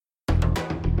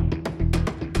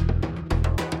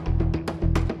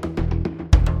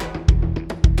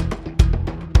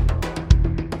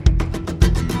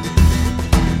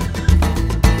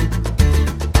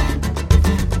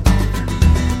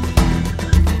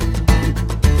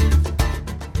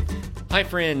Hi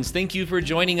friends, thank you for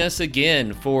joining us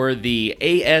again for the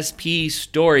ASP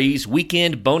Stories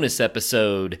Weekend Bonus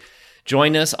episode.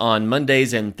 Join us on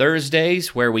Mondays and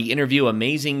Thursdays where we interview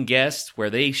amazing guests where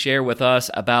they share with us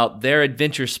about their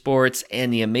adventure sports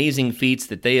and the amazing feats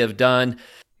that they have done.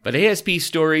 But ASP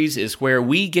Stories is where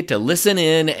we get to listen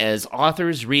in as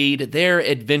authors read their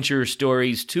adventure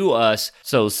stories to us.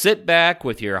 So sit back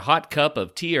with your hot cup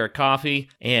of tea or coffee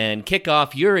and kick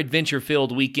off your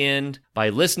adventure-filled weekend by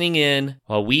listening in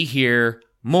while we hear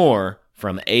more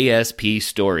from ASP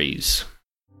Stories.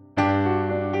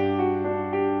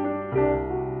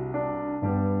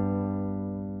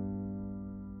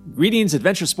 Greetings,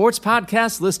 Adventure Sports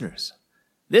Podcast listeners.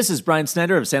 This is Brian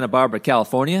Snyder of Santa Barbara,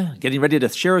 California, getting ready to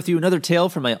share with you another tale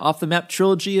from my off-the-map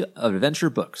trilogy of adventure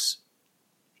books.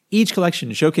 Each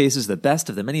collection showcases the best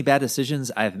of the many bad decisions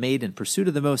I have made in pursuit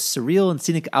of the most surreal and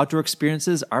scenic outdoor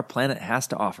experiences our planet has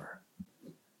to offer.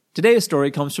 Today's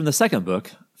story comes from the second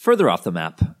book, Further Off the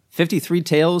Map, 53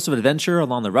 Tales of Adventure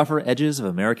Along the Rougher Edges of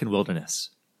American Wilderness.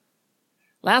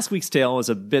 Last week's tale was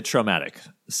a bit traumatic,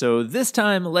 so this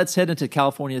time let's head into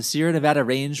California's Sierra Nevada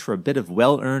range for a bit of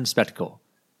well-earned spectacle.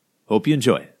 Hope you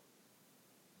enjoy it.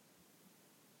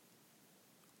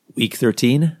 Week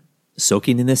 13,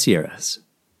 Soaking in the Sierras.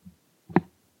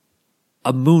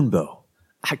 A moonbow.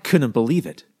 I couldn't believe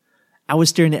it. I was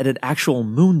staring at an actual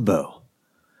moonbow.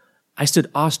 I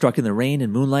stood awestruck in the rain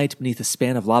and moonlight beneath a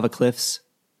span of lava cliffs,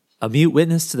 a mute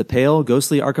witness to the pale,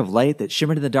 ghostly arc of light that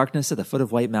shimmered in the darkness at the foot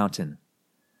of White Mountain.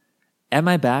 At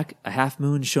my back, a half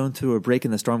moon shone through a break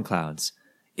in the storm clouds,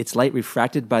 its light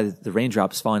refracted by the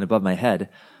raindrops falling above my head,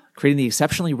 creating the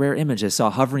exceptionally rare image I saw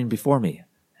hovering before me,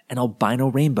 an albino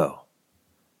rainbow.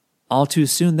 All too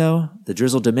soon, though, the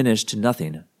drizzle diminished to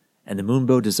nothing, and the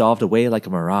moonbow dissolved away like a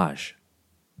mirage.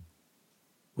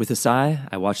 With a sigh,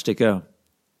 I watched it go.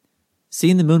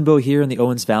 Seeing the moonbow here in the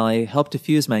Owens Valley helped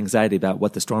diffuse my anxiety about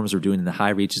what the storms were doing in the high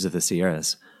reaches of the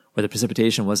Sierras, where the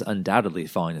precipitation was undoubtedly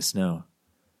falling as snow.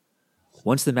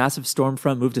 Once the massive storm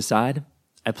front moved aside,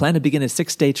 I planned to begin a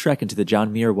 6-day trek into the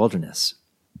John Muir Wilderness.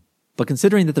 But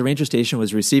considering that the ranger station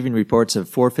was receiving reports of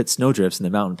 4-foot snowdrifts in the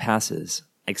mountain passes,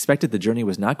 I expected the journey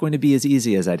was not going to be as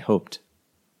easy as I'd hoped.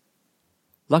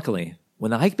 Luckily,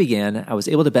 when the hike began, I was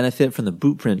able to benefit from the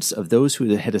boot prints of those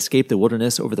who had escaped the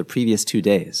wilderness over the previous 2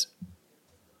 days.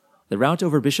 The route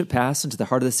over Bishop Pass into the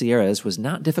heart of the Sierras was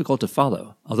not difficult to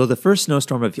follow, although the first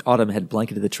snowstorm of autumn had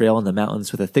blanketed the trail in the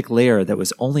mountains with a thick layer that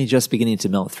was only just beginning to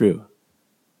melt through.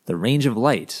 The range of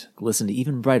light glistened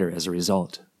even brighter as a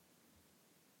result.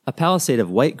 A palisade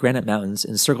of white granite mountains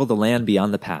encircled the land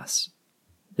beyond the pass.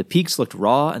 The peaks looked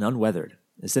raw and unweathered,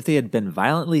 as if they had been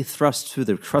violently thrust through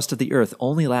the crust of the earth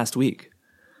only last week.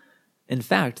 In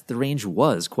fact, the range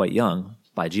was quite young,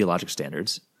 by geologic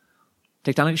standards.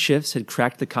 Tectonic shifts had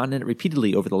cracked the continent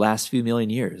repeatedly over the last few million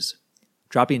years,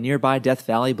 dropping nearby Death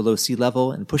Valley below sea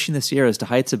level and pushing the Sierras to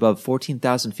heights above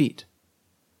 14,000 feet.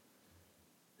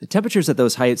 The temperatures at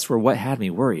those heights were what had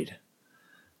me worried.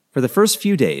 For the first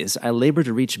few days, I labored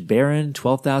to reach barren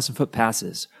 12,000-foot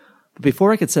passes, but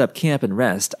before I could set up camp and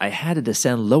rest, I had to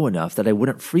descend low enough that I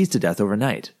wouldn't freeze to death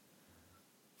overnight.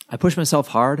 I pushed myself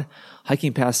hard,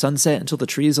 hiking past sunset until the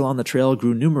trees along the trail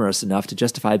grew numerous enough to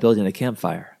justify building a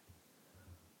campfire.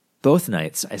 Both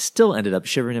nights, I still ended up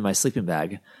shivering in my sleeping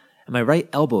bag, and my right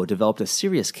elbow developed a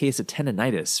serious case of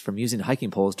tendinitis from using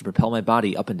hiking poles to propel my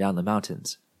body up and down the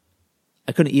mountains.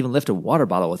 I couldn't even lift a water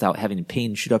bottle without having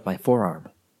pain shoot up my forearm.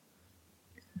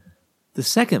 The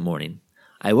second morning,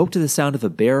 I woke to the sound of a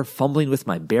bear fumbling with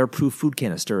my bear-proof food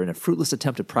canister in a fruitless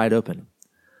attempt to pry it open.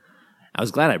 I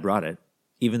was glad I brought it,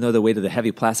 even though the weight of the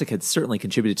heavy plastic had certainly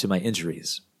contributed to my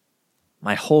injuries.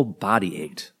 My whole body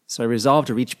ached, so I resolved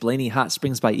to reach Blaney Hot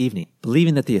Springs by evening,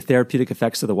 believing that the therapeutic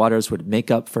effects of the waters would make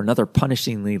up for another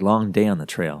punishingly long day on the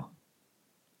trail.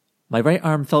 My right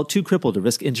arm felt too crippled to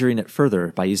risk injuring it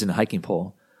further by using a hiking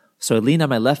pole, so I leaned on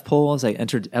my left pole as I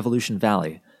entered Evolution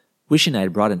Valley, wishing I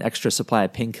had brought an extra supply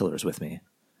of painkillers with me.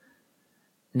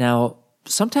 Now,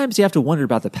 sometimes you have to wonder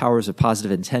about the powers of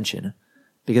positive intention,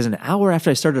 because an hour after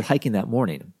I started hiking that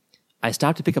morning, I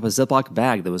stopped to pick up a Ziploc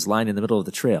bag that was lying in the middle of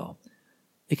the trail.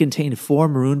 It contained 4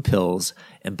 maroon pills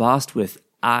embossed with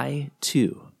I,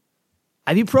 too.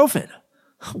 Ibuprofen!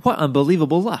 What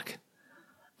unbelievable luck!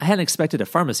 I hadn't expected a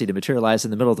pharmacy to materialize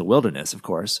in the middle of the wilderness, of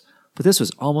course, but this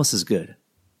was almost as good.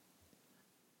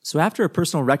 So after a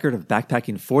personal record of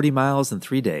backpacking 40 miles in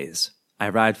 3 days, I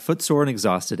arrived footsore and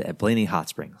exhausted at Blaney Hot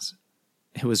Springs.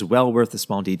 It was well worth the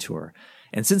small detour,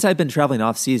 and since I'd been traveling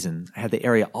off-season, I had the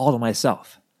area all to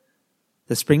myself.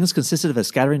 The springs consisted of a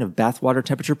scattering of bathwater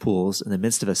temperature pools in the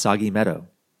midst of a soggy meadow.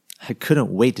 I couldn't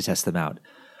wait to test them out,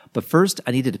 but first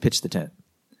I needed to pitch the tent.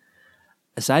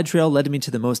 A side trail led me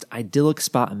to the most idyllic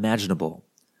spot imaginable,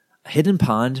 a hidden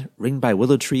pond ringed by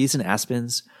willow trees and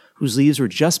aspens whose leaves were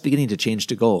just beginning to change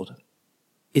to gold.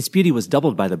 Its beauty was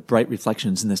doubled by the bright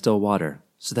reflections in the still water,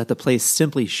 so that the place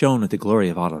simply shone with the glory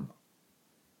of autumn.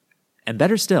 And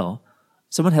better still,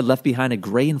 someone had left behind a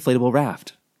gray inflatable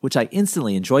raft, which I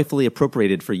instantly and joyfully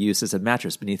appropriated for use as a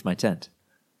mattress beneath my tent.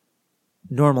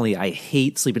 Normally, I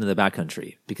hate sleeping in the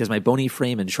backcountry because my bony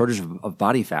frame and shortage of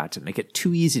body fat make it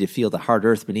too easy to feel the hard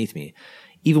earth beneath me,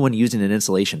 even when using an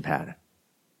insulation pad.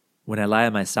 When I lie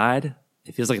on my side,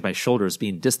 it feels like my shoulder is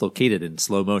being dislocated in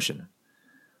slow motion.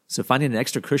 So finding an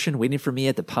extra cushion waiting for me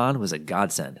at the pond was a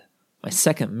godsend, my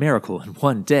second miracle in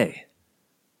one day.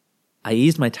 I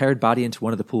eased my tired body into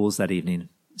one of the pools that evening,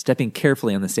 stepping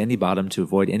carefully on the sandy bottom to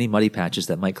avoid any muddy patches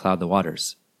that might cloud the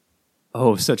waters.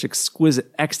 Oh, such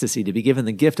exquisite ecstasy to be given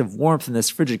the gift of warmth in this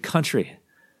frigid country.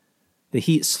 The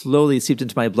heat slowly seeped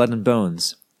into my blood and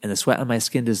bones, and the sweat on my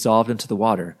skin dissolved into the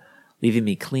water, leaving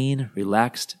me clean,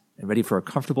 relaxed, and ready for a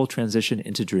comfortable transition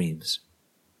into dreams.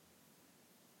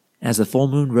 As the full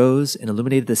moon rose and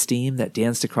illuminated the steam that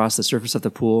danced across the surface of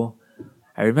the pool,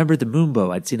 I remembered the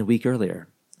moonbow I'd seen a week earlier,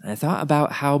 and I thought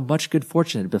about how much good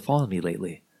fortune had befallen me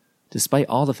lately, despite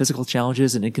all the physical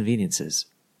challenges and inconveniences.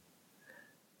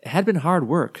 It had been hard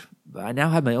work, but I now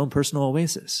had my own personal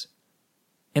oasis.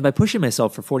 And by pushing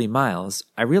myself for 40 miles,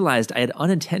 I realized I had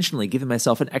unintentionally given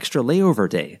myself an extra layover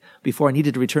day before I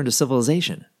needed to return to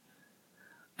civilization.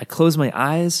 I closed my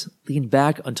eyes, leaned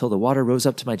back until the water rose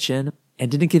up to my chin, and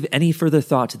didn't give any further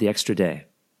thought to the extra day.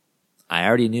 I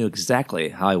already knew exactly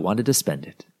how I wanted to spend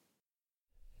it.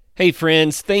 Hey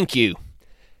friends, thank you.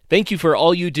 Thank you for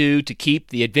all you do to keep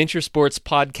the Adventure Sports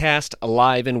Podcast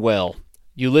alive and well.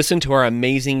 You listen to our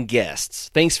amazing guests.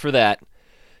 Thanks for that.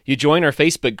 You join our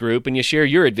Facebook group and you share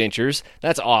your adventures.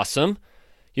 That's awesome.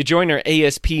 You join our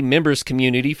ASP members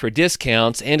community for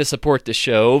discounts and to support the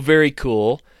show. Very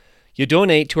cool. You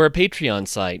donate to our Patreon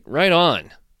site. Right on.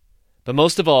 But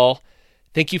most of all,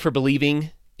 thank you for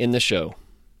believing in the show.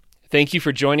 Thank you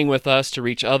for joining with us to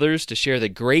reach others to share the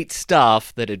great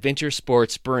stuff that adventure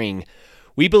sports bring.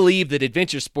 We believe that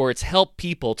adventure sports help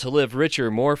people to live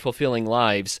richer, more fulfilling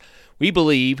lives. We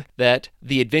believe that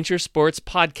the Adventure Sports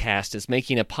Podcast is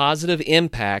making a positive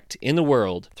impact in the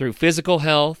world through physical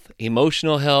health,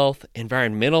 emotional health,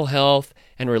 environmental health,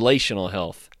 and relational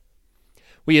health.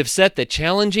 We have set the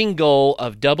challenging goal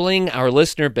of doubling our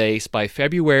listener base by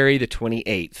February the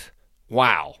 28th.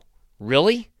 Wow.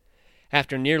 Really?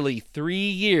 After nearly 3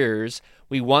 years,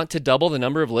 we want to double the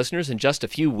number of listeners in just a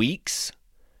few weeks?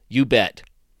 You bet.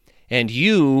 And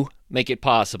you make it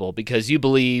possible because you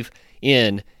believe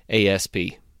in ASP.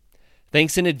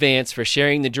 Thanks in advance for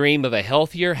sharing the dream of a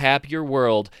healthier, happier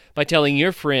world by telling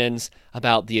your friends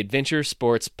about the Adventure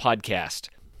Sports Podcast.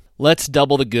 Let's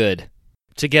double the good.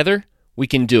 Together, we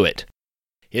can do it.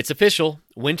 It's official.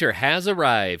 Winter has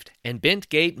arrived, and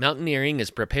Bentgate Mountaineering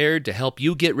is prepared to help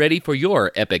you get ready for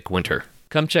your epic winter.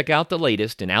 Come check out the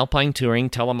latest in alpine touring,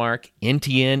 telemark,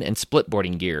 NTN, and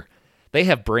splitboarding gear. They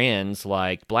have brands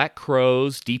like Black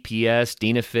Crows, DPS,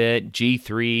 Dynafit,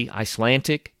 G3,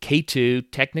 Icelantic, K2,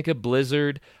 Technica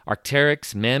Blizzard,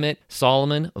 Arc'teryx, Mammoth,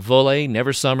 Solomon, Volley,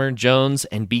 Neversummer, Jones,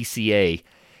 and BCA.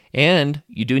 And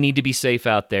you do need to be safe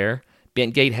out there.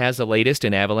 Bentgate has the latest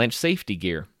in avalanche safety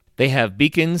gear. They have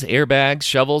beacons, airbags,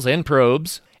 shovels, and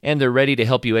probes, and they're ready to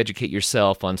help you educate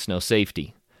yourself on snow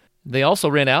safety. They also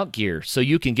rent out gear, so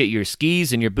you can get your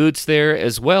skis and your boots there,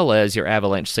 as well as your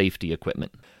avalanche safety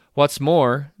equipment. What's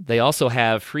more, they also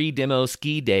have free demo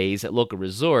ski days at local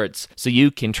resorts, so you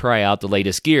can try out the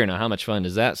latest gear. Now, how much fun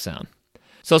does that sound?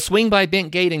 So swing by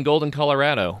Bentgate in Golden,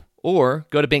 Colorado, or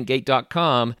go to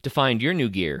bentgate.com to find your new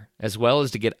gear, as well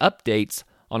as to get updates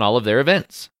on all of their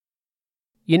events.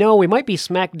 You know, we might be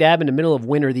smack dab in the middle of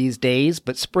winter these days,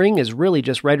 but spring is really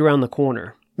just right around the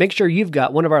corner. Make sure you've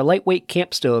got one of our lightweight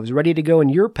camp stoves ready to go in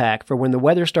your pack for when the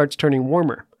weather starts turning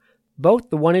warmer. Both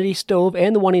the 180 stove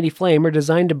and the 180 flame are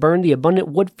designed to burn the abundant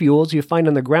wood fuels you find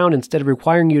on the ground instead of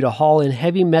requiring you to haul in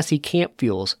heavy, messy camp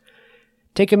fuels.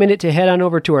 Take a minute to head on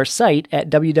over to our site at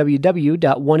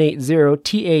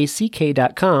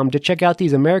www.180tack.com to check out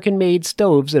these American-made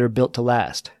stoves that are built to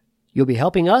last. You'll be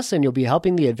helping us, and you'll be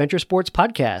helping the Adventure Sports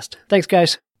Podcast. Thanks,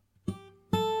 guys.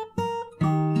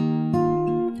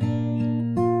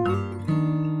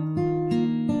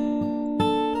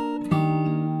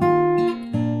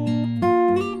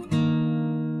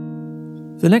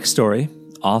 The next story,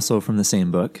 also from the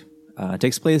same book,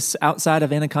 takes place outside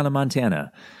of Anaconda,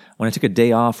 Montana, when I took a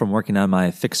day off from working on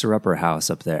my fixer-upper house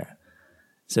up there.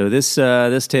 So this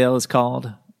tale is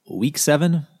called Week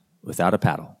 7 Without a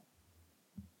Paddle.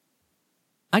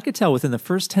 I could tell within the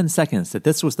first 10 seconds that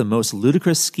this was the most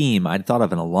ludicrous scheme I'd thought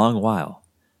of in a long while.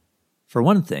 For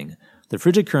one thing, the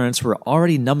frigid currents were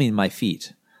already numbing my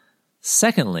feet.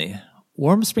 Secondly,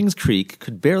 Warm Springs Creek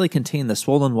could barely contain the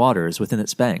swollen waters within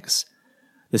its banks.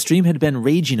 The stream had been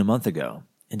raging a month ago,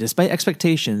 and despite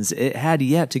expectations, it had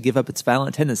yet to give up its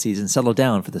violent tendencies and settle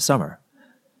down for the summer.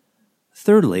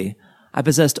 Thirdly, I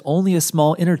possessed only a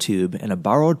small inner tube and a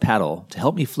borrowed paddle to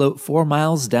help me float 4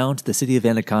 miles down to the city of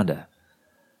Anaconda.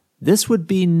 This would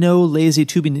be no lazy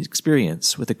tubing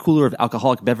experience with a cooler of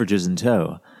alcoholic beverages in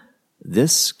tow.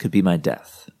 This could be my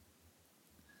death.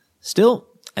 Still,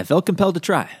 I felt compelled to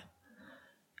try.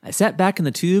 I sat back in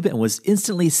the tube and was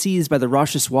instantly seized by the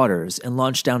raucous waters and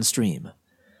launched downstream.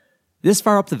 This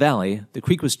far up the valley, the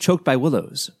creek was choked by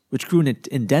willows, which grew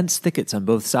in dense thickets on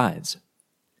both sides.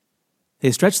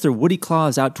 They stretched their woody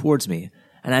claws out towards me,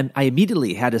 and I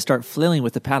immediately had to start flailing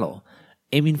with the paddle,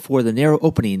 aiming for the narrow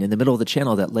opening in the middle of the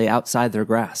channel that lay outside their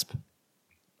grasp.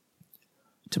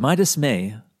 To my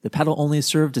dismay, the paddle only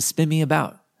served to spin me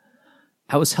about.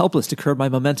 I was helpless to curb my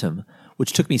momentum,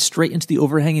 which took me straight into the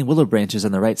overhanging willow branches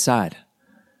on the right side.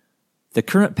 The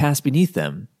current passed beneath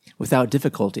them without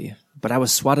difficulty, but I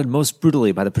was swatted most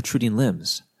brutally by the protruding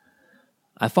limbs.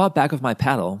 I fought back with my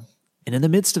paddle, and in the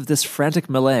midst of this frantic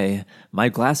melee, my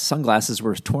glass sunglasses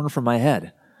were torn from my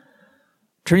head.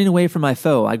 Turning away from my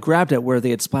foe, I grabbed at where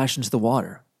they had splashed into the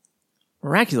water.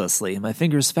 Miraculously, my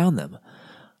fingers found them,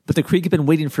 but the creek had been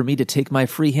waiting for me to take my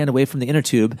free hand away from the inner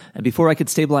tube, and before I could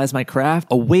stabilize my craft,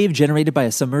 a wave generated by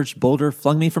a submerged boulder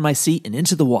flung me from my seat and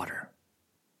into the water.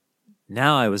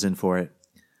 Now I was in for it.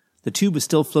 The tube was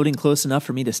still floating close enough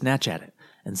for me to snatch at it,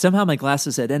 and somehow my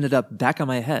glasses had ended up back on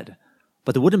my head,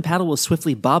 but the wooden paddle was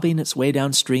swiftly bobbing its way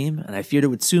downstream, and I feared it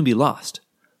would soon be lost.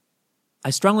 I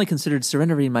strongly considered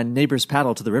surrendering my neighbor's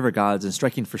paddle to the river gods and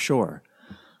striking for shore.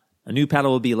 A new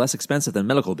paddle would be less expensive than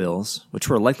medical bills, which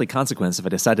were a likely consequence if I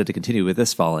decided to continue with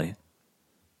this folly.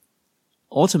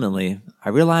 Ultimately, I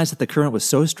realized that the current was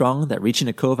so strong that reaching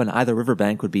a cove on either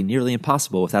riverbank would be nearly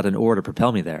impossible without an oar to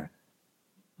propel me there.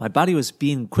 My body was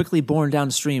being quickly borne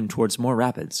downstream towards more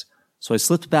rapids, so I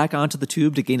slipped back onto the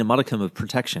tube to gain a modicum of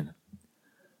protection.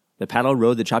 The paddle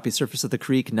rode the choppy surface of the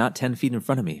creek not 10 feet in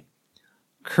front of me.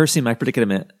 Cursing my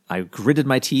predicament, I gritted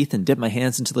my teeth and dipped my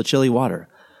hands into the chilly water.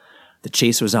 The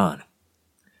chase was on.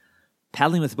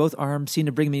 Paddling with both arms seemed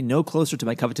to bring me no closer to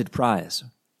my coveted prize.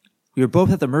 We were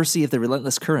both at the mercy of the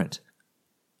relentless current.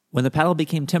 When the paddle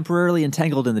became temporarily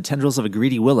entangled in the tendrils of a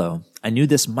greedy willow, I knew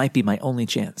this might be my only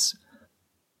chance.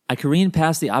 I careened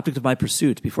past the object of my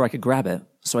pursuit before I could grab it,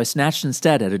 so I snatched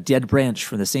instead at a dead branch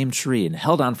from the same tree and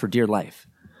held on for dear life.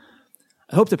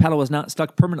 I hoped the paddle was not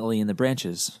stuck permanently in the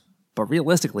branches, but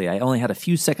realistically, I only had a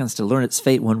few seconds to learn its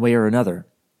fate one way or another.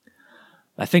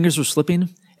 My fingers were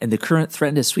slipping, and the current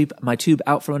threatened to sweep my tube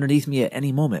out from underneath me at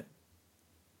any moment.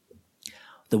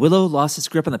 The willow lost its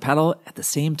grip on the paddle at the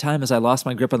same time as I lost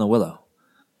my grip on the willow.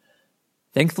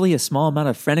 Thankfully, a small amount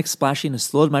of frantic splashing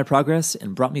slowed my progress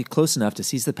and brought me close enough to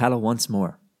seize the paddle once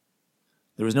more.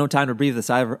 There was no time to breathe a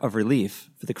sigh of relief,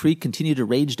 for the creek continued to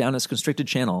rage down its constricted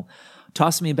channel,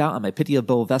 tossing me about on my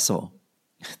pitiable vessel.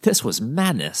 This was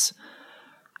madness.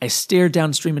 I stared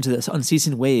downstream into the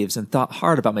unceasing waves and thought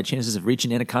hard about my chances of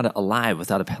reaching Anaconda alive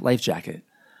without a life jacket.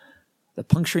 The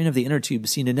puncturing of the inner tube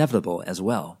seemed inevitable as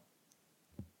well.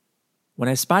 When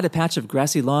I spied a patch of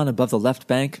grassy lawn above the left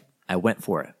bank, I went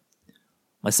for it.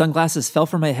 My sunglasses fell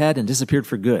from my head and disappeared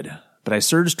for good, but I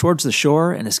surged towards the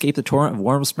shore and escaped the torrent of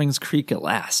Warm Springs Creek at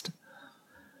last.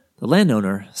 The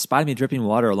landowner spied me dripping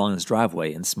water along his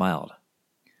driveway and smiled.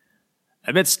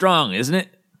 "A bit strong, isn't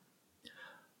it?"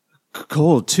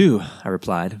 "Cold, too," I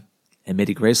replied, and made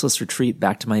a graceless retreat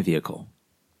back to my vehicle.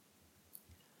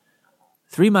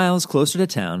 3 miles closer to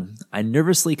town, I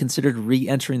nervously considered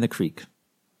re-entering the creek,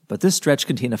 but this stretch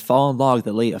contained a fallen log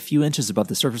that lay a few inches above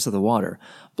the surface of the water,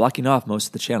 blocking off most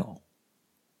of the channel.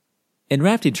 In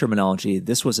rafting terminology,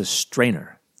 this was a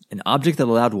strainer, an object that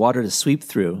allowed water to sweep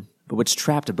through, but which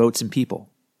trapped boats and people.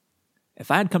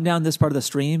 If I had come down this part of the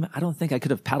stream, I don't think I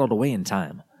could have paddled away in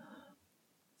time.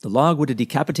 The log would have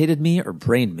decapitated me or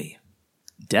brained me.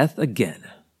 Death again.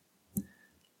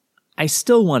 I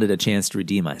still wanted a chance to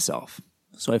redeem myself,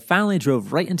 so I finally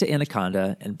drove right into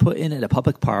Anaconda and put in at a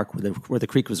public park where the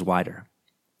creek was wider.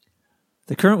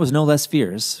 The current was no less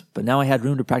fierce, but now I had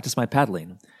room to practice my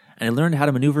paddling, and I learned how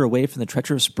to maneuver away from the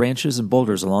treacherous branches and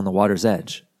boulders along the water's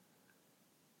edge.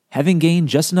 Having gained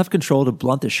just enough control to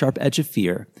blunt the sharp edge of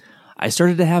fear, I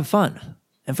started to have fun,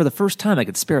 and for the first time I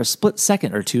could spare a split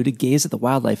second or two to gaze at the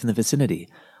wildlife in the vicinity,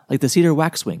 like the cedar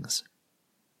waxwings.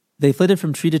 They flitted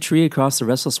from tree to tree across the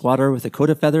restless water with a coat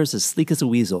of feathers as sleek as a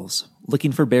weasel's,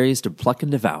 looking for berries to pluck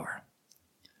and devour.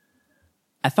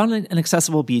 I found an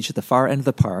inaccessible beach at the far end of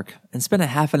the park and spent a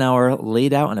half an hour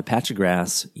laid out on a patch of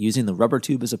grass, using the rubber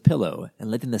tube as a pillow and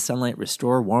letting the sunlight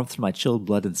restore warmth to my chilled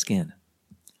blood and skin.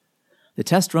 The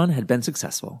test run had been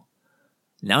successful.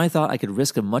 Now I thought I could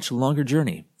risk a much longer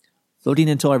journey, floating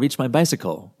until I reached my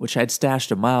bicycle, which I had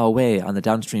stashed a mile away on the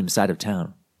downstream side of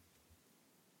town.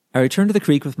 I returned to the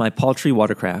creek with my paltry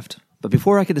watercraft, but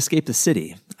before I could escape the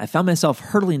city, I found myself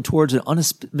hurtling towards an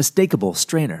unmistakable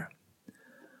strainer.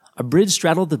 A bridge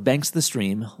straddled the banks of the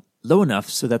stream, low enough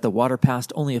so that the water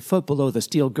passed only a foot below the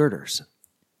steel girders.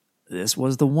 This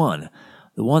was the one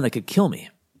that could kill me.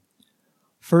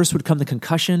 First would come the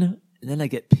concussion, and then I'd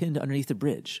get pinned underneath the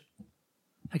bridge.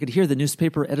 I could hear the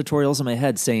newspaper editorials in my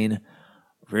head saying,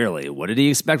 "Really, what did he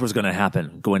expect was going to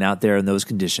happen, going out there in those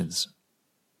conditions?"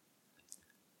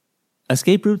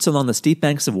 Escape routes along the steep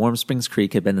banks of Warm Springs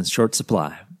Creek had been in short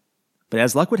supply. But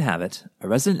as luck would have it, a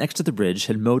resident next to the bridge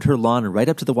had mowed her lawn right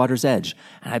up to the water's edge,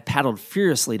 and I paddled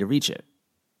furiously to reach it.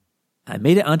 I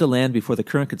made it onto land before the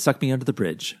current could suck me under the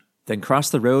bridge, then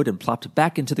crossed the road and plopped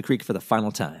back into the creek for the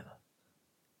final time.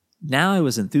 Now I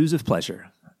was enthused with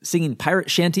pleasure, singing pirate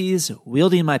shanties,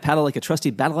 wielding my paddle like a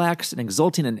trusty battle axe, and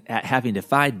exulting at having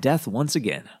defied death once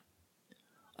again.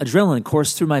 Adrenaline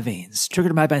coursed through my veins,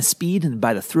 triggered by my speed and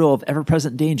by the thrill of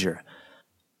ever-present danger.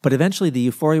 But eventually the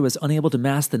euphoria was unable to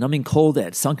mask the numbing cold that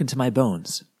had sunk into my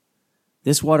bones.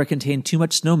 This water contained too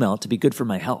much snowmelt to be good for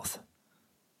my health.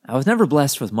 I was never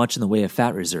blessed with much in the way of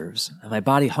fat reserves, and my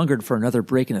body hungered for another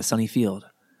break in a sunny field.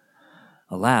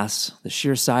 Alas, the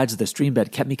sheer sides of the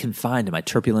streambed kept me confined to my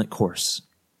turbulent course.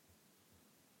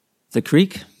 The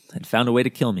creek had found a way to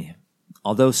kill me,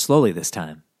 although slowly this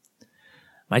time.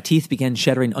 My teeth began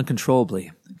chattering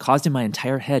uncontrollably, causing my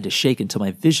entire head to shake until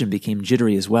my vision became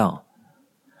jittery as well.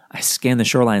 I scanned the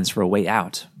shorelines for a way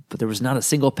out, but there was not a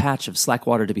single patch of slack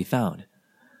water to be found.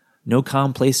 No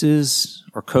calm places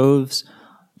or coves,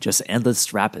 just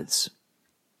endless rapids.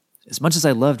 As much as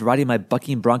I loved riding my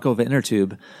bucking bronco of an inner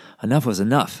tube, enough was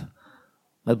enough.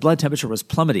 My blood temperature was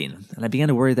plummeting, and I began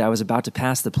to worry that I was about to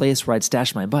pass the place where I'd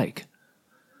stashed my bike.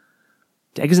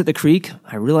 To exit the creek,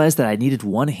 I realized that I needed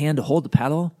one hand to hold the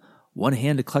paddle, one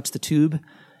hand to clutch the tube,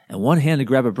 and one hand to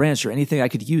grab a branch or anything I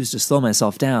could use to slow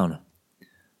myself down.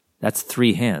 That's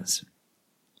 3 hands.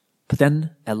 But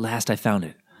then, at last I found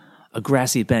it, a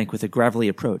grassy bank with a gravelly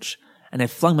approach, and I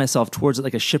flung myself towards it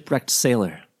like a shipwrecked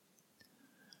sailor.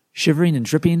 Shivering and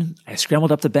dripping, I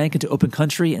scrambled up the bank into open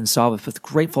country and saw with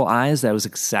grateful eyes that I was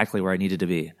exactly where I needed to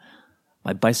be.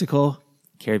 My bicycle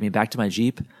carried me back to my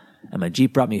Jeep, and my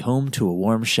Jeep brought me home to a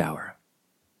warm shower.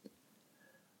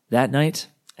 That night,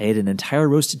 I ate an entire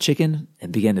roasted chicken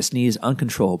and began to sneeze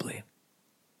uncontrollably.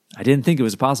 I didn't think it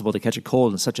was possible to catch a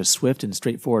cold in such a swift and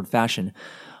straightforward fashion,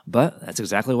 but that's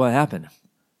exactly what happened,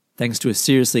 thanks to a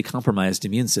seriously compromised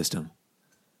immune system.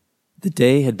 The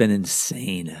day had been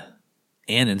insane,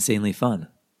 and insanely fun.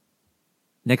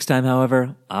 Next time,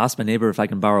 however, I'll ask my neighbor if I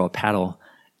can borrow a paddle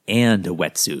and a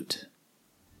wetsuit.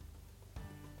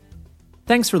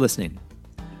 Thanks for listening.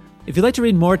 If you'd like to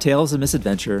read more tales of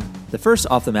misadventure, the first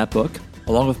Off the Map book,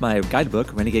 along with my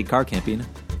guidebook, Renegade Car Camping,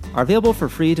 are available for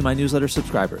free to my newsletter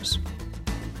subscribers.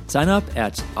 Sign up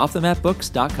at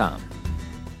offthemapbooks.com.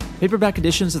 Paperback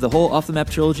editions of the whole Off the Map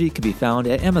trilogy can be found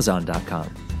at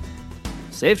amazon.com.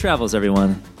 Safe travels,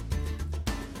 everyone.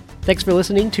 Thanks for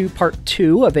listening to Part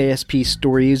 2 of ASP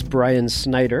Stories' Brian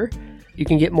Snyder. You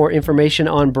can get more information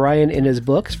on Brian and his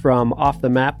books from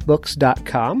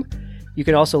offthemapbooks.com. You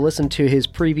can also listen to his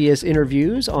previous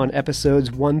interviews on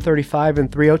episodes 135 and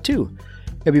 302.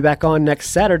 He'll be back on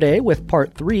next Saturday with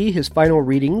Part 3, his final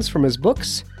readings from his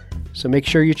books. So make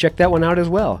sure you check that one out as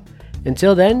well.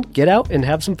 Until then, get out and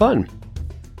have some fun.